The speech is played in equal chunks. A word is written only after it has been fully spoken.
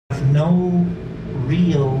no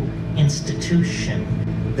real institution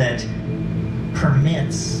that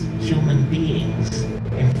permits human beings,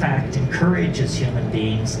 in fact encourages human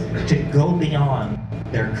beings to go beyond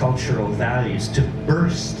their cultural values, to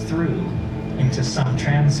burst through into some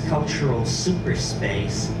transcultural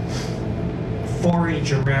superspace,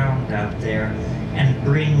 forage around out there, and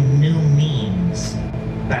bring new means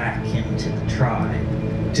back into the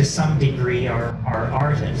tribe. To some degree, our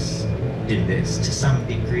artists do this. To some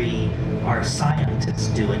degree, our scientists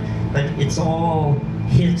do it. But it's all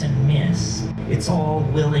hit and miss. It's all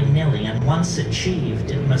willy-nilly. And once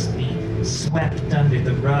achieved, it must be swept under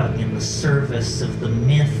the rug in the service of the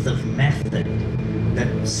myth of method,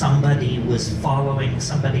 that somebody was following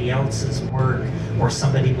somebody else's work, or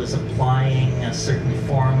somebody was applying a certain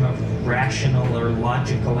form of rational or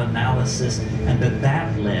logical analysis, and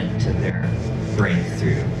that led to their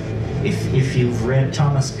breakthrough. If you've read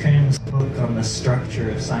Thomas Kuhn's book on the structure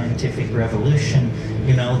of scientific revolution,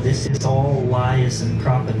 you know this is all lies and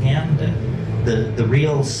propaganda. The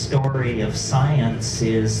real story of science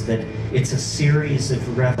is that it's a series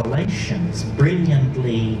of revelations,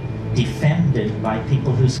 brilliantly defended by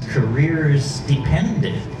people whose careers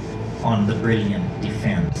depended on the brilliant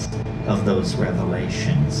defense of those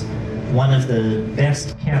revelations. One of the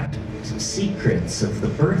best kept secrets of the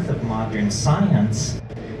birth of modern science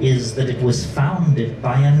is that it was founded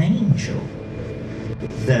by an angel.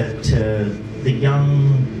 That the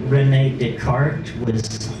young René Descartes was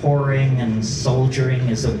whoring and soldiering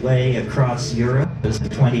his way across Europe as a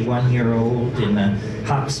 21-year-old in a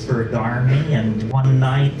Habsburg army, and one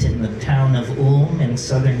night in the town of Ulm in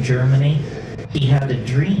southern Germany, he had a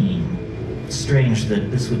dream. Strange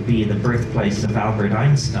that this would be the birthplace of Albert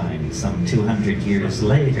Einstein some 200 years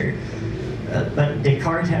later. But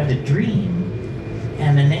Descartes had a dream,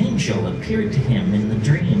 and an angel appeared to him in the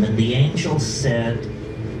dream, and the angel said,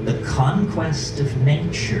 "The conquest of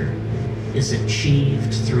nature is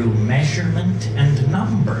achieved through measurement and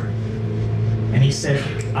number." And he said,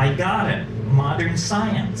 "I got it, modern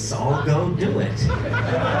science, I'll go do it."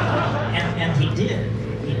 And he did.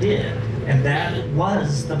 And that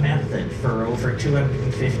was the method for over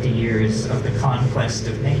 250 years of the conquest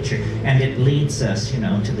of nature. And it leads us, you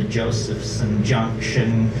know, to the Josephson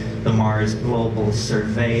Junction, the Mars Global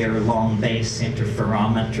Surveyor, long base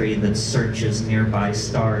interferometry that searches nearby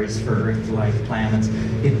stars for Earth-like planets.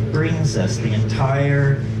 It brings us the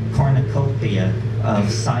entire cornucopia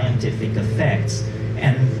of scientific effects,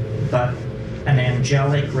 but an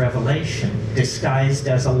angelic revelation disguised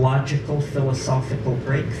as a logical philosophical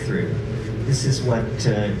breakthrough. This is what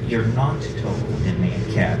you're not told in the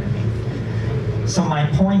academy. So my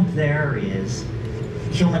point there is,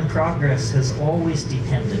 human progress has always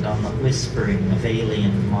depended on the whispering of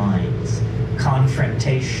alien minds,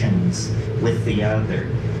 confrontations with the other,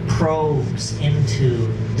 probes into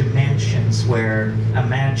dimensions where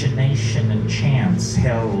imagination and chance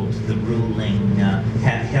held the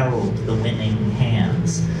winning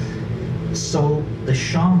hands. So the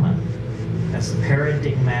shaman, as a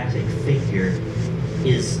paradigmatic figure,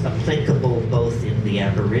 is applicable both in the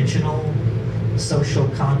Aboriginal social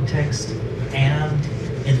context and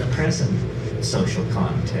in the present social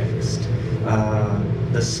context.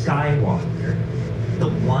 The Skywalker, the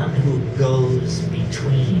one who goes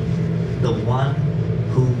between, the one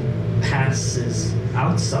who passes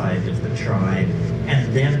outside of the tribe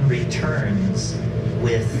and then returns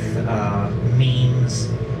with means,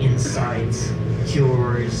 insights,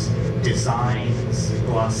 cures, designs,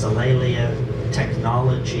 glossolalia,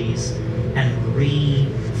 technologies, and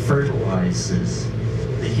re-fertilizes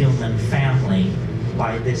the human family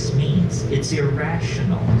by this means. It's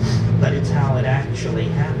irrational, but it's how it actually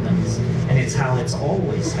happens, and it's how it's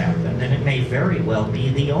always happened, and it may very well be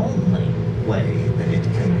the only way that it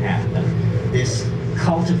can happen. This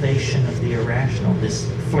cultivation of the irrational, this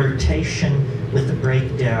flirtation with the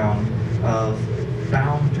breakdown of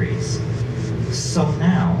boundaries. So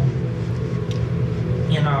now,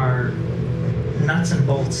 in our nuts and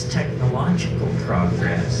bolts technological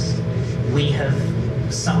progress, we have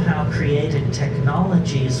somehow created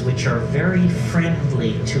technologies which are very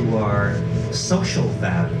friendly to our social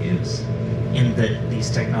values, in that these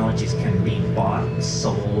technologies can be bought,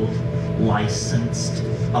 sold, licensed,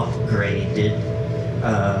 upgraded,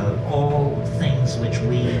 all things which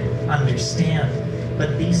we understand.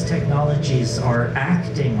 But these technologies are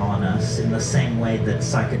acting on us in the same way that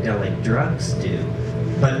psychedelic drugs do,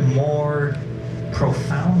 but more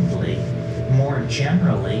profoundly, more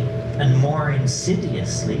generally, and more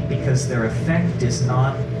insidiously, because their effect is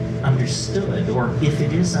not understood, or if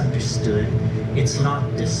it is understood, it's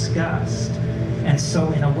not discussed. And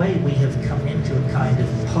so in a way, we have come into a kind of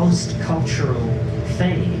post-cultural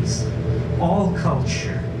phase. All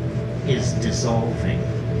culture is dissolving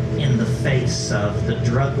in the face of the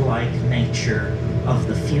drug-like nature of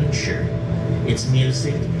the future. Its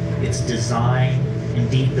music, its design,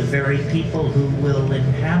 indeed the very people who will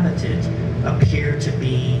inhabit it appear to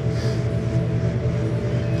be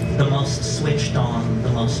the most switched on, the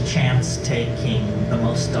most chance-taking, the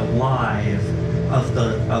most alive of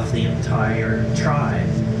the entire tribe.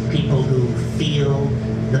 People who feel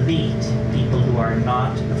the beat, people who are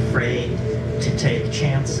not afraid to take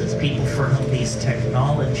chances, people for whom these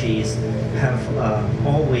technologies have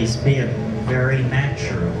always been very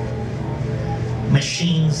natural.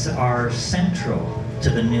 Machines are central to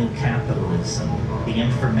the new capitalism, the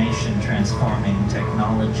information transforming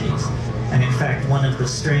technologies. And in fact, one of the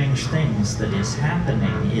strange things that is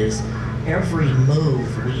happening is every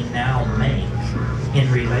move we now make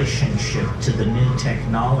in relationship to the new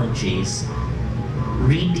technologies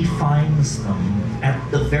redefines them at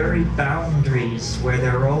the very boundaries where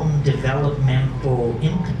their own developmental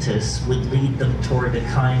impetus would lead them toward a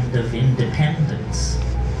kind of independence.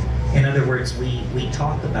 In other words, we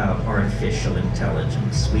talk about artificial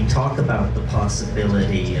intelligence. We talk about the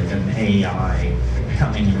possibility of an AI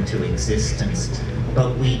coming into existence,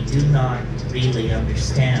 but we do not really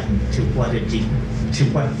understand to what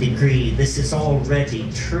degree this is already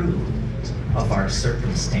true of our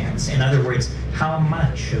circumstance. In other words, how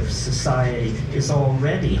much of society is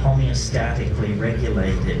already homeostatically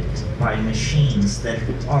regulated by machines that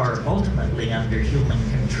are ultimately under human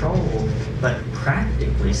control, but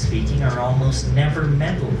practically speaking are almost never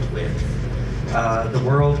meddled with. The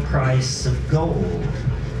world price of gold,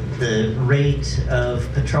 the rate of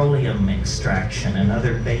petroleum extraction and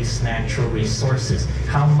other base natural resources,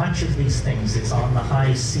 how much of these things is on the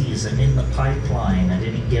high seas and in the pipeline at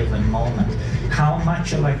any given moment, how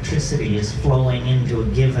much electricity is flowing into a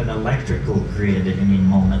given electrical grid at any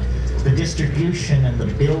moment, the distribution and the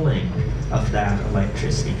billing of that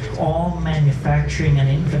electricity. All manufacturing and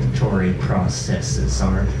inventory processes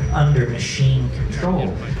are under machine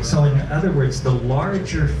control. So in other words, the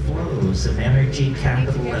larger flows of energy,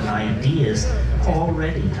 capital, and ideas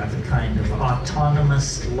already have a kind of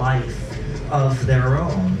autonomous life of their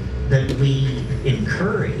own that we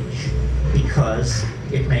encourage because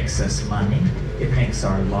it makes us money, it makes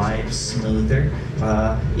our lives smoother,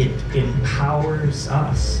 it empowers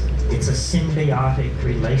us. It's a symbiotic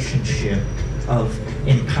relationship of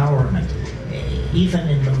empowerment. Even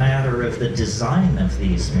in the matter of the design of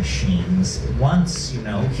these machines, once,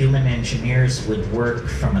 human engineers would work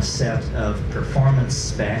from a set of performance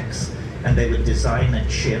specs, and they would design a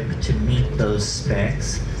chip to meet those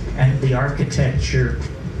specs, and the architecture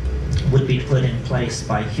would be put in place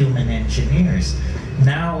by human engineers.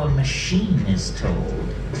 Now a machine is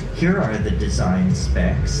told, here are the design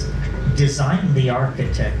specs, design the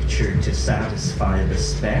architecture to satisfy the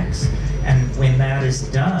specs, and when that is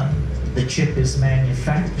done, the chip is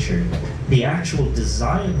manufactured. The actual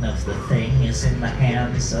design of the thing is in the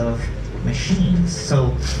hands of machines.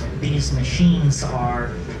 So these machines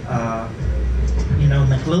are,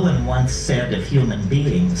 McLuhan once said of human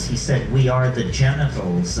beings, he said, we are the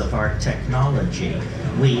genitals of our technology.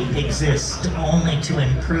 We exist only to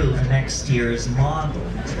improve next year's model.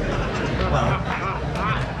 Well,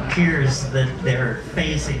 appears that they're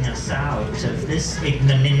phasing us out of this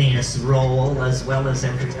ignominious role as well as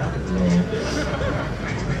every other role.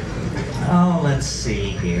 Oh, let's see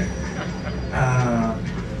here.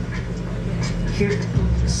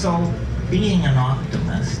 So being an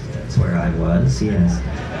optimist, that's where I was, yes.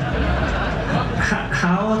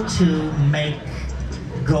 How to make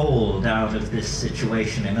gold out of this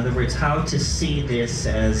situation. In other words, how to see this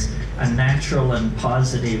as a natural and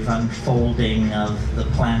positive unfolding of the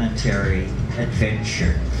planetary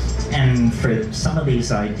adventure. And for some of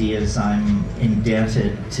these ideas, I'm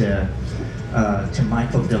indebted to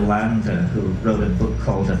Michael DeLanda, who wrote a book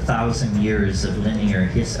called 1,000 Years of Non-Linear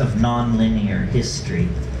History,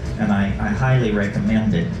 and I highly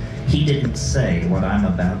recommend it. He didn't say what I'm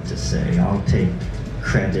about to say. I'll take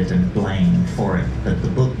credit and blame for it, but the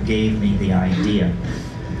book gave me the idea.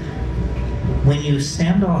 When you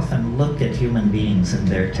stand off and look at human beings and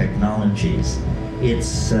their technologies,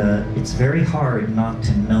 it's very hard not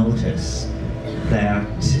to notice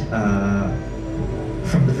that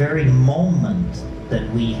from the very moment that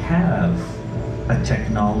we have a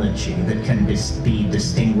technology that can be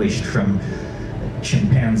distinguished from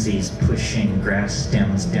chimpanzees pushing grass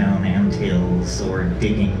stems down anthills or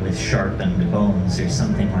digging with sharpened bones or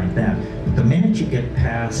something like that. But the minute you get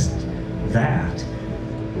past that,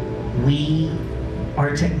 we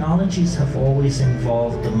our technologies have always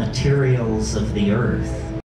involved the materials of the earth.